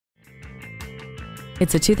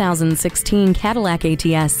It's a 2016 Cadillac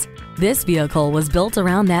ATS. This vehicle was built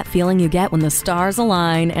around that feeling you get when the stars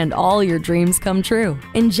align and all your dreams come true.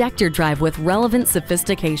 Inject your drive with relevant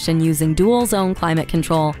sophistication using dual-zone climate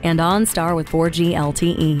control and OnStar with 4G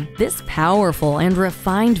LTE. This powerful and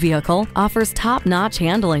refined vehicle offers top-notch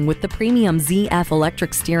handling with the premium ZF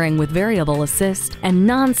electric steering with variable assist and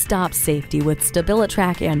non-stop safety with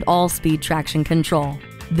StabiliTrak and all-speed traction control.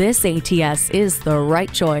 This ATS is the right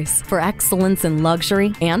choice for excellence in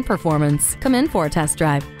luxury and performance. Come in for a test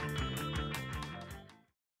drive.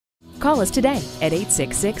 Call us today at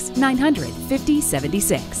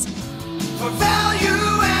 866-900-5076.